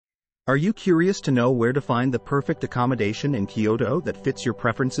Are you curious to know where to find the perfect accommodation in Kyoto that fits your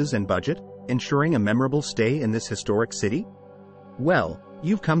preferences and budget, ensuring a memorable stay in this historic city? Well,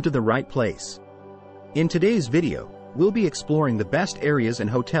 you've come to the right place. In today's video, we'll be exploring the best areas and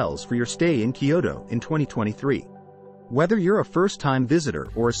hotels for your stay in Kyoto in 2023. Whether you're a first-time visitor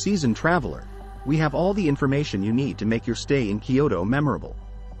or a seasoned traveler, we have all the information you need to make your stay in Kyoto memorable.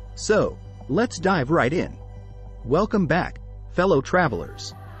 So, let's dive right in. Welcome back, fellow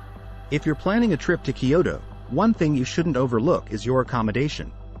travelers. If you're planning a trip to Kyoto, one thing you shouldn't overlook is your accommodation.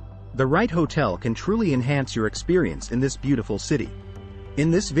 The right hotel can truly enhance your experience in this beautiful city.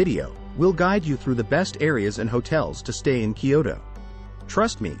 In this video, we'll guide you through the best areas and hotels to stay in Kyoto.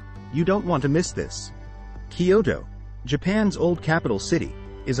 Trust me, you don't want to miss this. Kyoto, Japan's old capital city,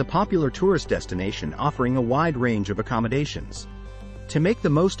 is a popular tourist destination offering a wide range of accommodations. To make the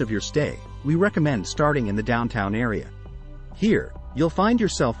most of your stay, we recommend starting in the downtown area. Here, you'll find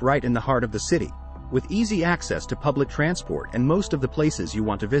yourself right in the heart of the city, with easy access to public transport and most of the places you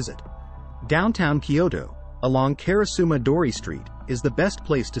want to visit. Downtown Kyoto, along Karasuma Dori Street, is the best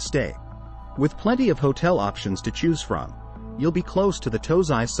place to stay. With plenty of hotel options to choose from, you'll be close to the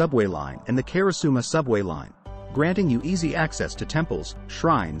Tozai subway line and the Karasuma subway line, granting you easy access to temples,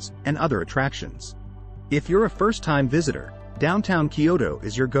 shrines, and other attractions. If you're a first-time visitor, downtown Kyoto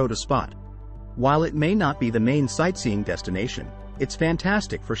is your go-to spot. While it may not be the main sightseeing destination, it's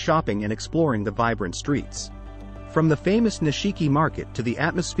fantastic for shopping and exploring the vibrant streets. From the famous Nishiki Market to the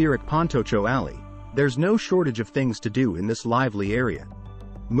atmospheric Pontocho Alley, there's no shortage of things to do in this lively area.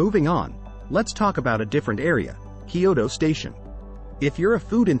 Moving on, let's talk about a different area, Kyoto Station. If you're a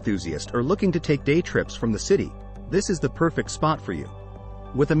food enthusiast or looking to take day trips from the city, this is the perfect spot for you.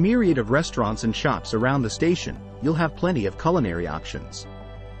 With a myriad of restaurants and shops around the station, you'll have plenty of culinary options.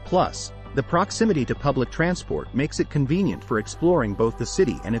 Plus, the proximity to public transport makes it convenient for exploring both the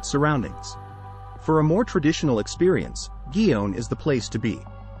city and its surroundings. For a more traditional experience, Gion is the place to be.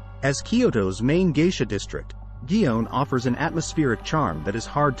 As Kyoto's main geisha district, Gion offers an atmospheric charm that is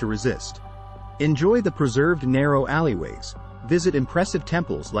hard to resist. Enjoy the preserved narrow alleyways, visit impressive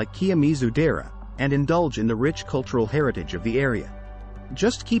temples like Kiyomizu-dera, and indulge in the rich cultural heritage of the area.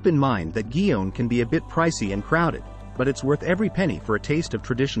 Just keep in mind that Gion can be a bit pricey and crowded, but it's worth every penny for a taste of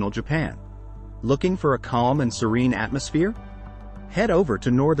traditional Japan. Looking for a calm and serene atmosphere? Head over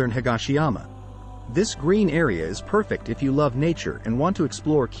to northern Higashiyama. This green area is perfect if you love nature and want to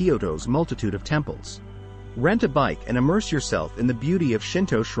explore Kyoto's multitude of temples. Rent a bike and immerse yourself in the beauty of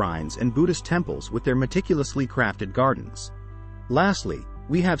Shinto shrines and Buddhist temples with their meticulously crafted gardens. Lastly,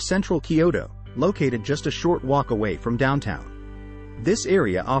 we have central Kyoto, located just a short walk away from downtown. This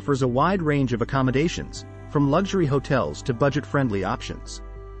area offers a wide range of accommodations, from luxury hotels to budget-friendly options.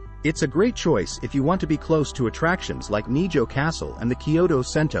 It's a great choice if you want to be close to attractions like Nijo Castle and the Kyoto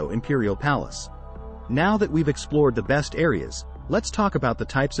Sento Imperial Palace. Now that we've explored the best areas, let's talk about the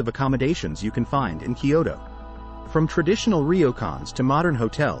types of accommodations you can find in Kyoto. From traditional ryokans to modern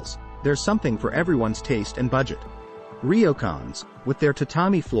hotels, there's something for everyone's taste and budget. Ryokans, with their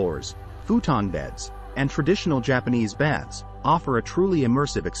tatami floors, futon beds, and traditional Japanese baths, offer a truly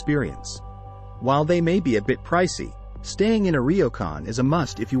immersive experience. While they may be a bit pricey, staying in a ryokan is a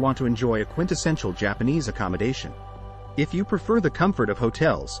must if you want to enjoy a quintessential Japanese accommodation. If you prefer the comfort of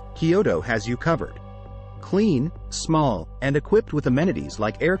hotels, Kyoto has you covered. Clean, small, and equipped with amenities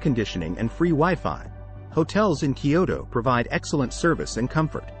like air conditioning and free Wi-Fi, hotels in Kyoto provide excellent service and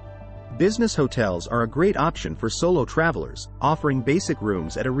comfort. Business hotels are a great option for solo travelers, offering basic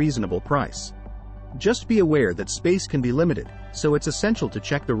rooms at a reasonable price. Just be aware that space can be limited, so it's essential to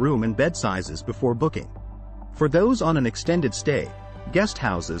check the room and bed sizes before booking. For those on an extended stay, guest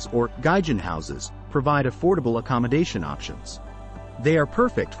houses or gaijin houses provide affordable accommodation options. They are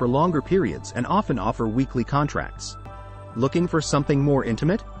perfect for longer periods and often offer weekly contracts. Looking for something more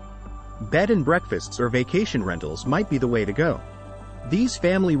intimate? Bed and breakfasts or vacation rentals might be the way to go. These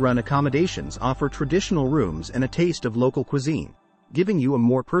family-run accommodations offer traditional rooms and a taste of local cuisine, giving you a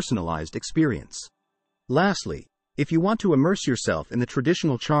more personalized experience. Lastly, if you want to immerse yourself in the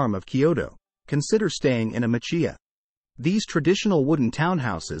traditional charm of Kyoto, consider staying in a machiya. These traditional wooden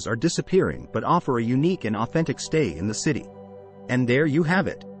townhouses are disappearing but offer a unique and authentic stay in the city. And there you have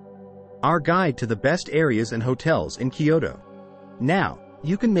it. Our guide to the best areas and hotels in Kyoto. Now,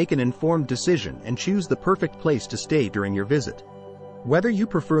 you can make an informed decision and choose the perfect place to stay during your visit. Whether you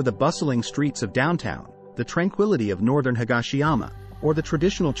prefer the bustling streets of downtown, the tranquility of northern Higashiyama, or the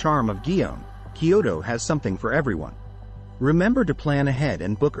traditional charm of Gion, Kyoto has something for everyone. Remember to plan ahead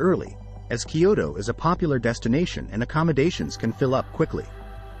and book early, as Kyoto is a popular destination and accommodations can fill up quickly.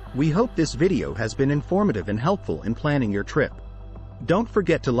 We hope this video has been informative and helpful in planning your trip. Don't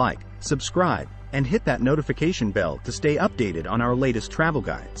forget to like, subscribe, and hit that notification bell to stay updated on our latest travel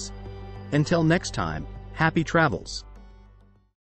guides. Until next time, happy travels!